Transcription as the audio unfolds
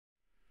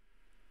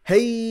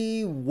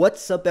Hey,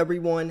 what's up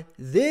everyone?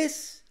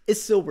 This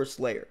is Silver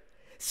Slayer.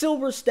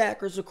 Silver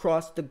stackers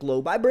across the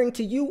globe, I bring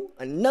to you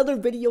another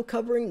video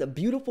covering the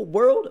beautiful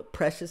world of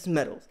precious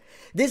metals.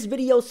 This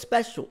video is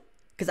special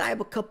because I have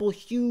a couple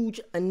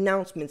huge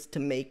announcements to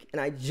make,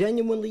 and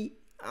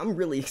I'm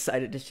really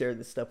excited to share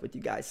this stuff with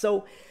you guys.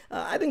 So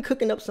I've been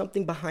cooking up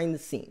something behind the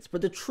scenes for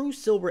the true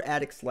silver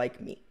addicts like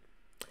me.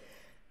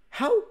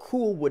 How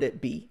cool would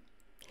it be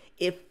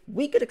if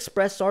we could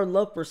express our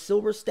love for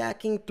silver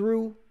stacking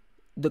through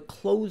the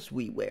clothes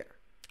we wear?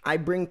 I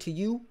bring to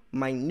you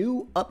my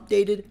new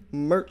updated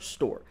merch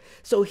store.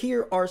 So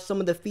here are some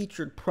of the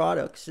featured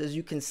products. As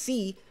you can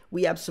see,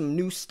 we have some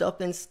new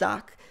stuff in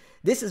stock.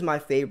 This is my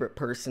favorite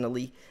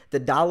personally. The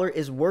dollar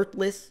is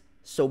worthless,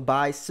 so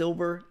buy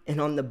silver.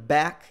 And on the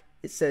back,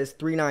 it says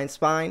 39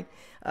 spine.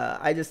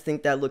 I just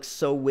think that looks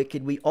so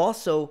wicked. We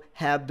also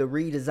have the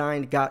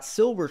redesigned Got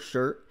Silver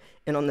shirt.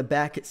 And on the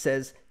back, it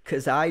says,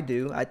 "'Cause I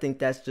do." I think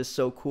that's just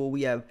so cool.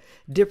 We have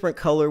different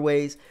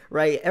colorways,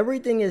 right?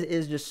 Everything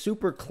is just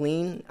super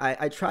clean.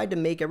 I tried to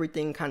make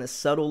everything kind of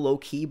subtle,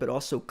 low-key, but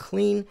also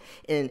clean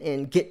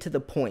and get to the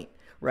point,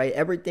 right?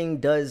 Everything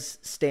does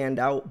stand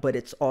out, but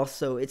it's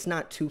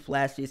not too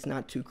flashy. It's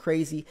not too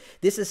crazy.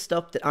 This is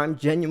stuff that I'm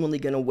genuinely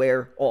going to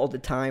wear all the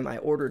time. I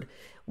ordered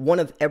one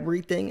of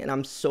everything, and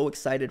I'm so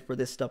excited for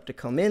this stuff to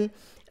come in.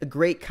 A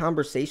great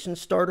conversation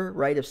starter,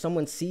 right? If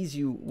someone sees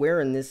you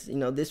wearing this,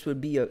 this would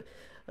be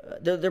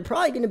they're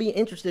probably going to be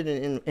interested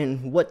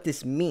in what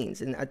this means.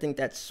 And I think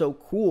that's so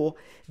cool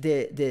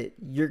that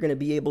you're going to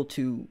be able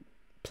to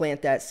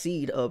plant that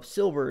seed of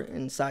silver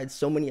inside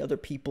so many other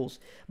people's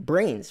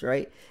brains,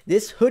 right?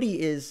 This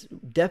hoodie is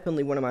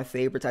definitely one of my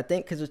favorites. I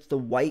think because it's the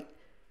white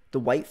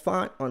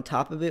font on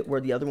top of it,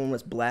 where the other one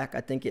was black.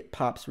 I think it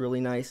pops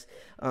really nice.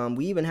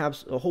 We even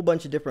have a whole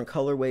bunch of different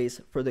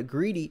colorways for the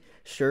Greedy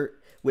shirt,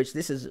 which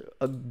this is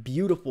a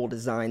beautiful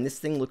design. This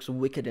thing looks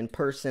wicked in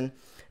person.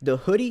 The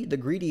hoodie, the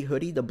Greedy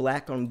hoodie, the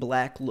black on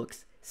black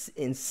looks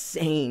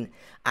insane.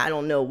 I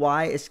don't know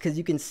why. It's because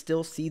you can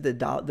still see the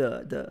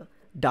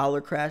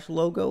Dollar Crash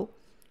logo,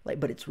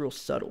 but it's real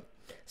subtle.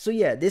 So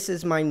yeah, this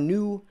is my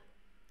new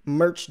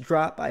merch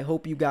drop. I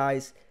hope you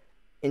guys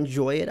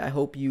enjoy it. I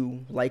hope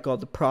you like all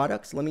the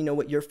products. Let me know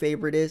what your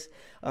favorite is.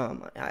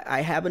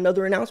 I have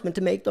another announcement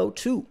to make though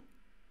too.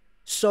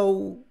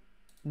 So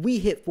we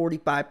hit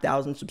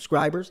 45,000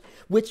 subscribers,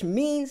 which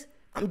means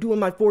I'm doing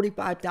my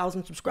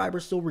 45,000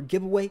 subscribers silver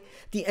giveaway.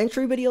 The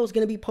entry video is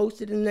going to be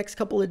posted in the next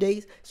couple of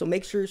days, so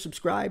make sure you're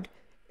subscribed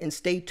and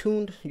stay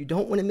tuned. You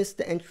don't want to miss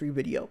the entry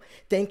video.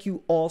 Thank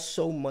you all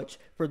so much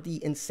for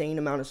the insane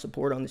amount of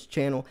support on this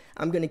channel.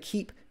 I'm going to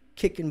keep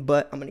kicking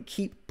butt. I'm going to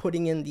keep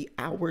putting in the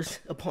hours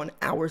upon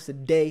hours a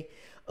day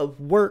of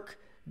work,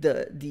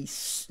 the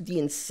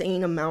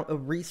insane amount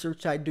of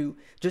research I do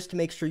just to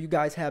make sure you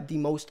guys have the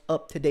most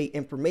up-to-date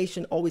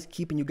information, always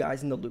keeping you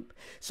guys in the loop.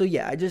 So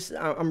yeah,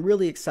 I'm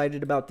really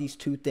excited about these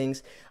two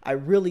things. I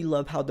really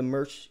love how the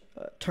merch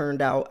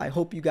turned out. I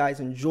hope you guys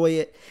enjoy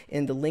it,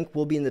 and the link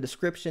will be in the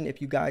description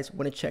if you guys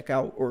want to check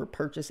out or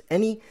purchase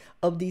any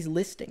of these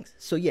listings.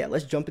 So yeah,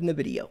 let's jump in the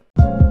video.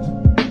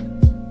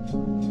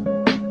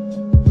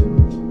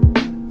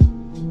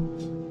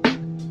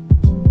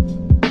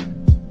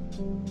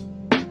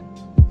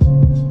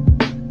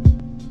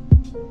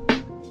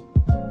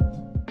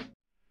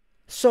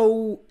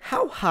 So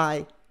how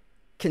high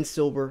can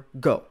silver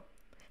go?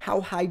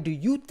 How high do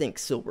you think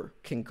silver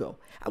can go?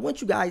 I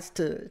want you guys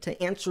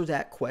to answer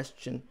that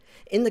question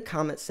in the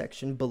comment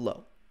section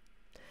below.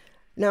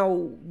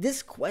 Now,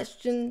 this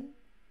question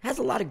has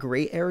a lot of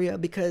gray area,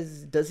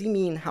 because does he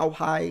mean how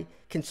high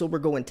can silver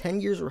go in 10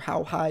 years or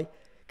how high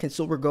can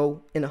silver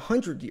go in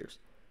 100 years,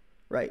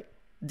 right?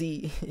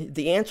 The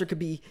answer could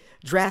be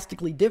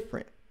drastically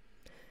different.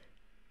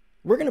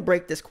 We're going to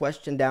break this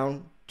question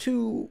down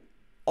to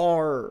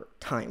our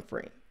time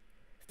frame,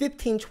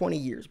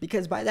 15-20 years,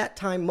 because by that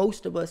time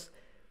most of us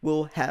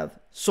will have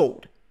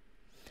sold.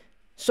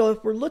 So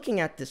if we're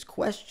looking at this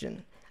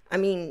question, I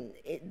mean,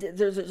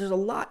 there's a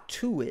lot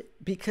to it,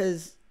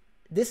 because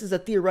this is a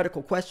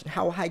theoretical question.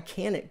 How high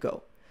can it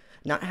go,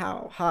 not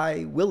how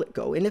high will it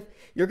go? And if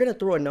you're going to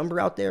throw a number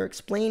out there,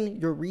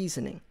 explain your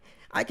reasoning.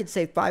 I could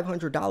say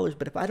 $500,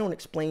 but if I don't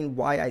explain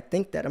why I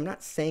think that, I'm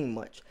not saying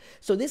much.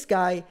 So this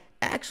guy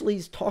actually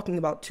is talking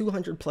about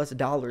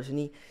 $200+, and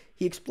he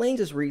explains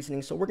his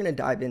reasoning, so we're going to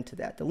dive into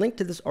that. The link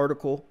to this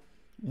article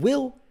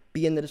will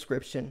be in the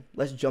description.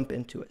 Let's jump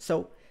into it.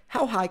 So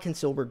how high can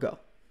silver go?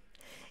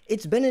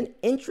 It's been an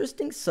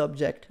interesting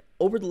subject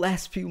over the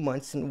last few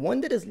months, and one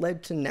that has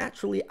led to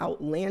naturally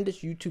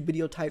outlandish YouTube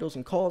video titles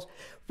and calls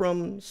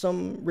from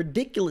some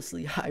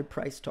ridiculously high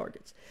price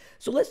targets.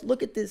 So let's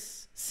look at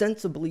this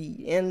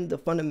sensibly and the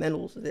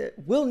fundamentals that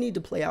will need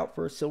to play out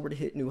for silver to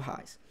hit new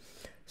highs.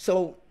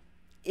 So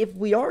if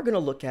we are going to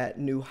look at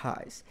new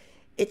highs,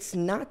 it's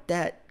not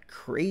that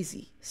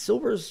crazy.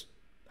 Silver's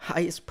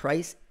highest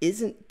price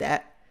isn't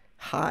that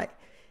high.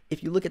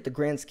 If you look at the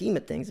grand scheme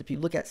of things, if you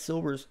look at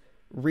silver's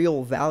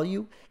real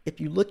value,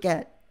 if you look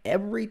at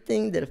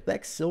everything that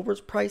affects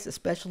silver's price,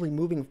 especially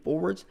moving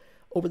forwards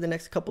over the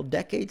next couple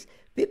decades,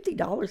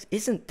 $50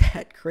 isn't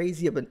that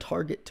crazy of a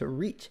target to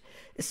reach,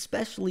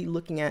 especially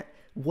looking at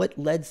what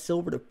led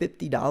silver to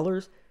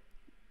 $50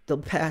 the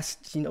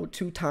past,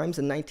 two times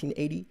in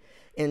 1980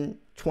 and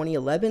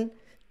 2011.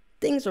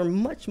 Things are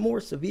much more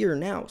severe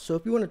now. So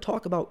if you want to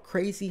talk about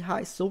crazy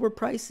high silver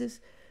prices,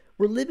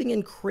 we're living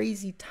in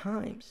crazy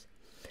times.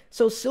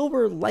 So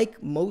silver,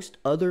 like most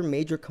other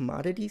major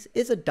commodities,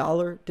 is a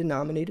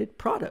dollar-denominated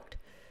product.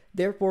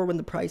 Therefore, when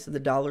the price of the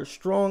dollar is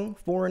strong,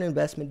 foreign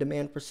investment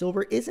demand for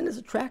silver isn't as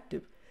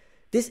attractive.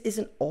 This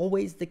isn't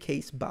always the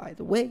case, by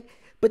the way,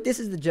 but this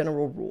is the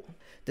general rule.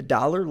 The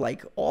dollar,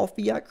 like all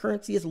fiat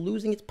currency, is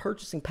losing its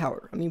purchasing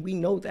power. I mean, we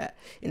know that,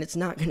 and it's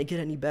not going to get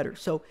any better.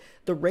 So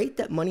the rate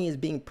that money is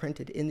being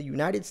printed in the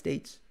United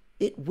States,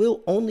 it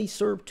will only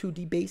serve to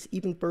debase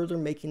even further,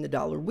 making the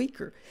dollar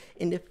weaker.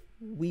 And if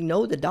we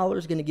know the dollar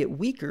is going to get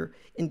weaker,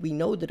 and we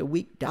know that a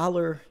weak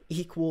dollar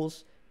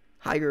equals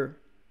higher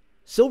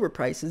silver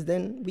prices,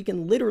 then we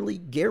can literally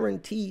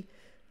guarantee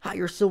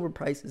higher silver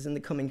prices in the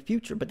coming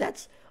future. But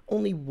that's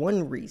only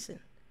one reason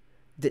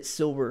that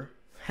silver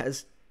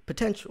has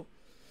potential.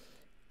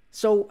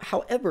 So,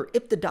 however,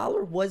 if the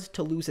dollar was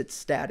to lose its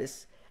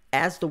status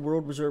as the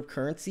world reserve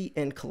currency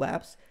and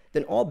collapse,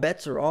 then all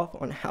bets are off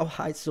on how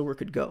high silver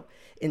could go.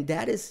 And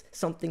that is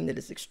something that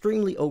is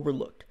extremely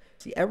overlooked.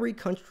 See, every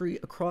country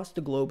across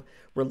the globe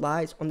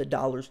relies on the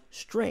dollar's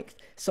strength.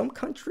 Some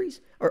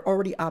countries are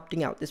already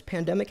opting out. This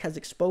pandemic has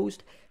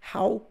exposed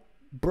how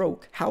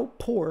broke, how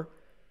poor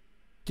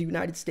the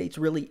United States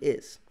really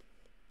is.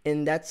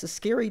 And that's a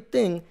scary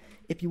thing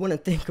if you want to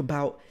think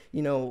about,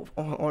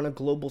 on a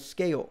global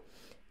scale.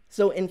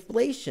 So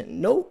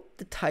inflation, note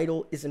the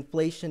title is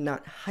inflation,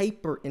 not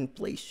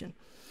hyperinflation.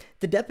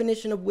 The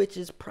definition of which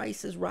is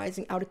prices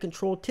rising out of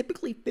control,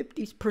 typically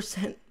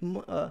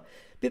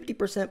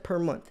 50% per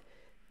month.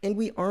 And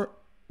we aren't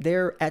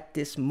there at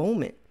this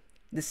moment.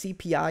 The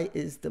CPI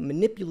is the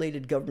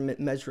manipulated government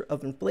measure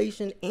of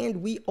inflation,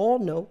 and we all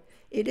know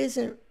it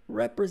isn't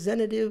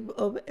representative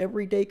of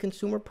everyday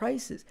consumer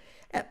prices.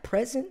 At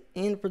present,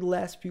 and for the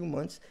last few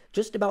months,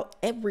 just about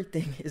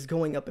everything is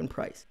going up in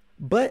price.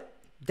 But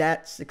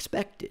that's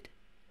expected.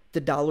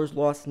 The dollar's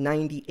lost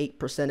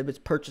 98% of its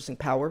purchasing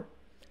power,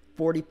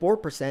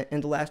 44%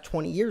 in the last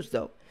 20 years,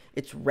 though.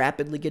 It's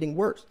rapidly getting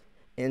worse.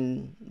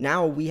 And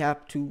now we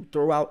have to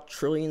throw out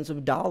trillions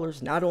of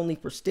dollars, not only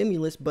for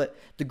stimulus, but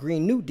the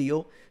Green New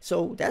Deal.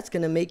 So that's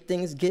going to make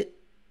things get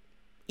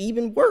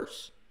even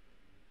worse.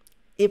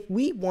 If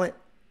we want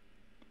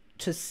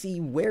to see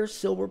where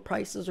silver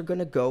prices are going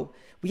to go,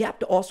 we have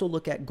to also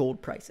look at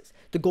gold prices.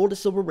 The gold to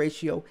silver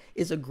ratio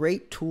is a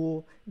great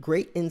tool,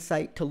 great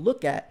insight to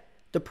look at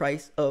the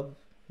price of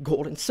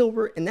gold and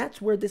silver. And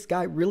that's where this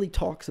guy really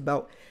talks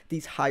about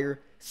these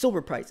higher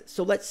silver prices.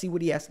 So let's see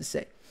what he has to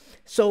say.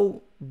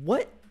 So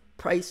what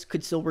price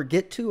could silver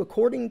get to?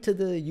 According to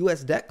the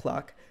US debt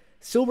clock,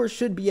 silver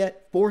should be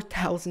at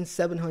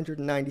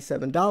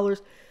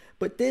 $4,797,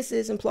 but this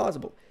is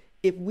implausible.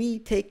 If we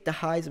take the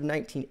highs of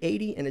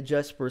 1980 and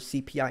adjust for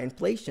CPI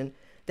inflation,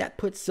 that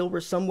puts silver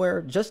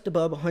somewhere just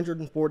above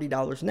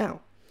 $140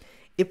 now.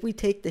 If we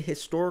take the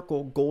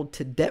historical gold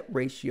to debt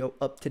ratio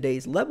up to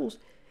today's levels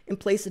and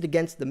place it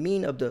against the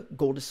mean of the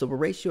gold to silver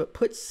ratio, it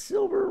puts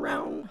silver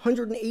around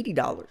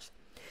 $180.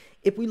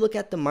 If we look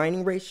at the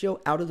mining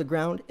ratio out of the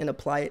ground and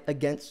apply it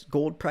against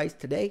gold price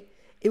today,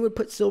 it would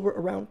put silver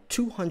around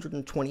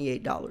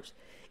 $228.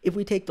 If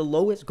we take the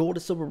lowest gold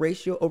to silver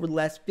ratio over the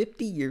last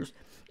 50 years,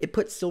 it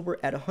puts silver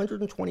at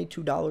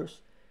 $122,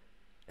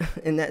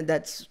 and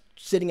that's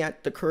sitting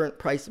at the current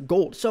price of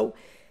gold. So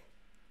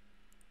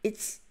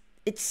it's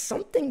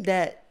something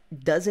that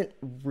doesn't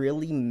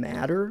really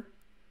matter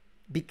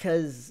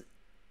because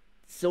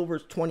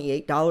silver's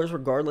 $28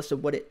 regardless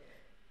of what it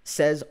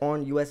says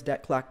on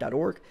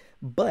usdebtclock.org.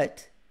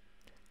 But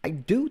I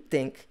do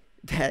think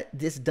that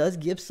this does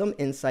give some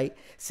insight,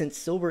 since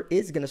silver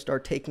is going to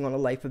start taking on a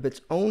life of its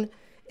own,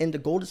 and the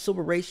gold to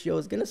silver ratio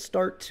is going to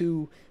start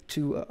to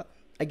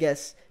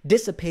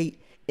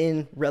dissipate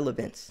in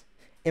relevance.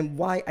 And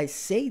why I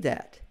say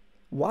that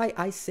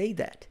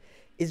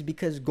is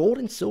because gold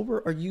and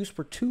silver are used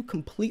for two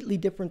completely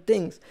different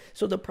things.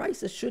 So the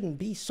prices shouldn't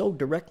be so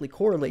directly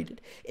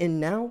correlated. And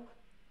now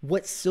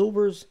what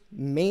silver's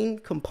main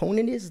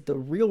component is, the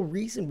real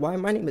reason why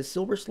my name is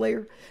Silver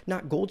Slayer,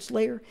 not Gold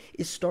Slayer,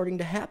 is starting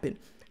to happen.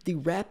 The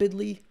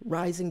rapidly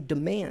rising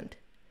demand.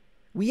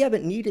 We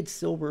haven't needed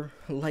silver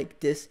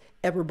like this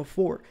ever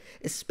before,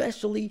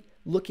 especially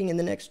looking in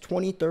the next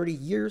 20, 30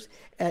 years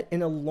at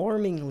an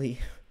alarmingly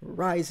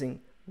rising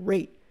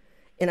rate.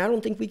 And I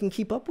don't think we can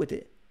keep up with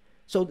it.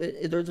 So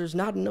there's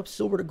not enough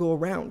silver to go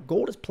around.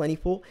 Gold is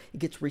plentiful. It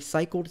gets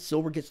recycled.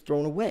 Silver gets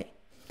thrown away.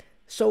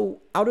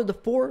 So out of the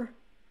four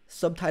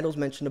subtitles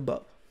mentioned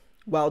above,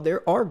 while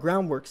there are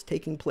groundworks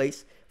taking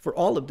place for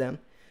all of them,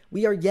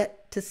 we are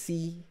yet to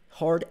see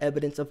hard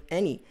evidence of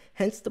any.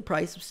 Hence, the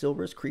price of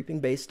silver is creeping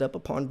based up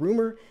upon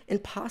rumor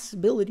and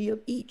possibility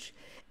of each.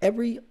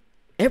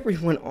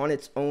 Everyone on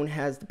its own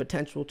has the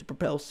potential to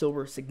propel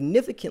silver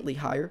significantly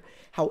higher.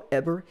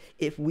 However,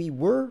 if we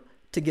were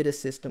to get a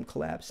system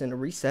collapse and a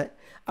reset,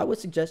 I would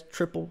suggest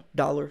triple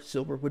dollar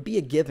silver would be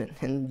a given,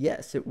 and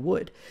yes, it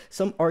would.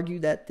 Some argue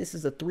that this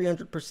is a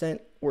 300%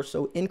 or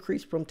so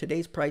increase from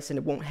today's price and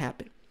it won't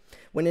happen.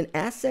 When an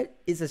asset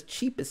is as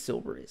cheap as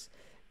silver is,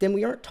 then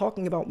we aren't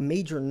talking about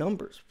major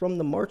numbers. From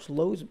the March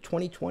lows of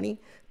 2020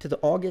 to the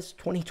August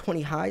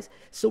 2020 highs,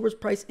 silver's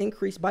price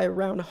increased by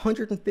around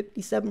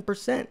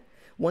 157%.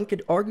 One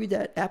could argue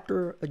that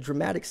after a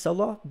dramatic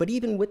sell-off, but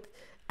even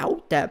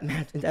without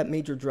that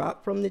major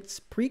drop from its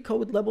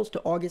pre-COVID levels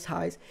to August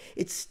highs,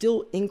 it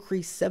still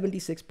increased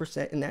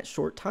 76% in that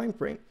short time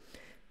frame.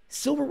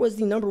 Silver was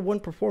the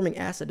 #1 performing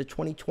asset of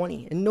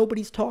 2020, and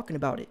nobody's talking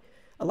about it.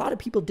 A lot of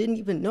people didn't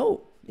even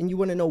know, and you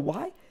want to know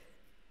why?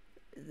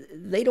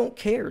 They don't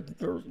care,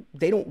 or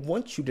they don't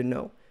want you to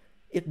know.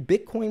 If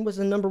Bitcoin was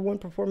the #1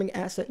 performing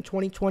asset in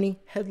 2020,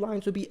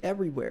 headlines would be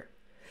everywhere.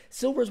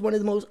 Silver is one of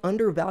the most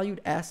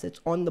undervalued assets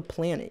on the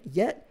planet,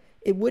 yet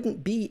it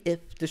wouldn't be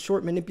if the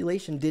short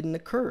manipulation didn't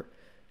occur.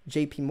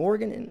 JP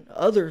Morgan and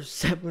other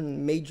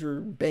 7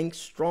 major banks'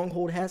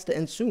 stronghold has to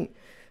end soon.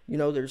 You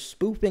know, there's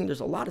spoofing,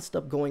 there's a lot of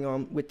stuff going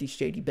on with these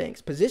shady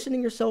banks.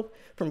 Positioning yourself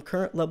from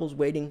current levels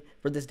waiting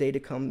for this day to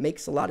come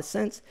makes a lot of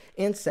sense,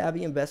 and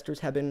savvy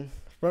investors have been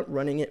front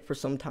running it for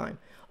some time.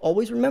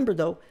 Always remember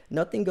though,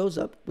 nothing goes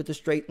up with a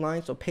straight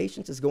line, so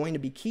patience is going to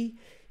be key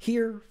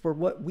here for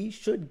what we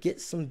should get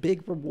some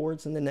big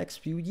rewards in the next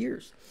few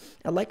years.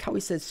 I like how he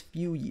says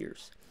few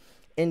years.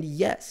 And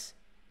yes,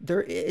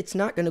 it's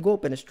not going to go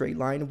up in a straight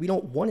line. We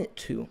don't want it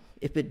to.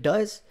 If it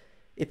does,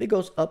 if it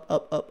goes up,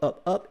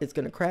 it's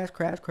going to crash.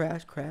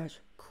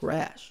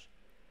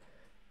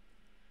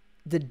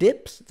 The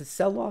dips, the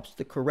sell-offs,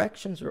 the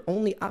corrections are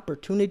only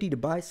opportunity to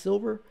buy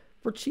silver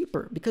for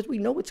cheaper because we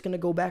know it's going to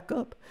go back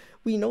up.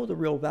 We know the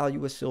real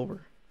value of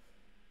silver.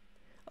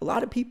 A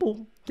lot of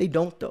people, they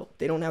don't though.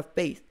 They don't have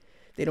faith.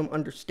 They don't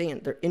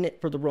understand. They're in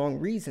it for the wrong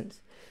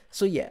reasons.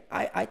 So yeah,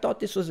 I thought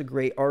this was a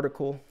great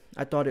article.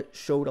 I thought it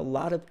showed a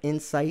lot of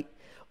insight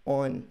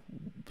on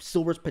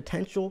silver's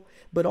potential,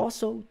 but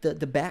also the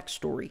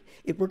backstory.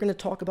 If we're going to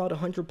talk about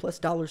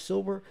 $100+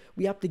 silver,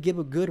 we have to give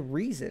a good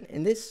reason.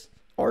 And this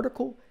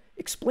article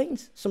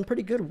explains some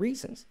pretty good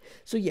reasons.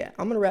 So yeah,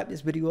 I'm going to wrap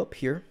this video up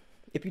here.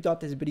 If you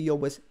thought this video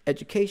was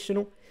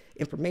educational,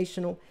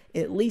 informational,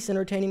 and at least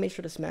entertaining, make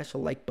sure to smash the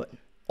like button.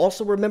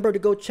 Also, remember to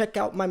go check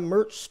out my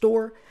merch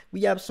store.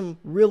 We have some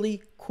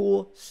really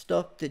cool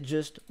stuff that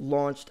just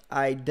launched.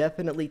 I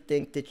definitely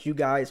think that you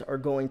guys are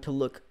going to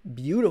look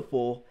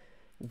beautiful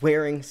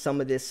wearing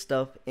some of this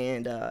stuff.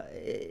 And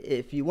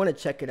if you want to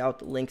check it out,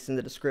 the link's in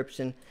the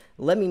description.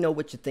 Let me know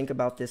what you think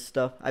about this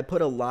stuff. I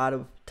put a lot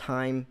of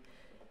time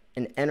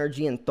and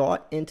energy and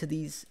thought into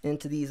these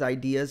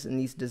ideas and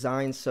these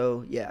designs.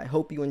 So yeah, I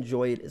hope you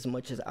enjoy it as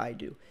much as I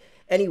do.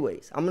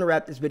 Anyways, I'm going to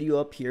wrap this video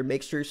up here.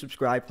 Make sure you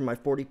subscribe for my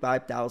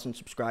 45,000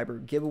 subscriber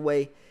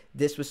giveaway.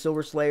 This was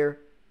Silver Slayer.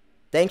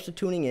 Thanks for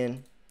tuning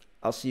in.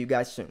 I'll see you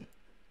guys soon.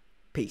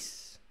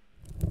 Peace.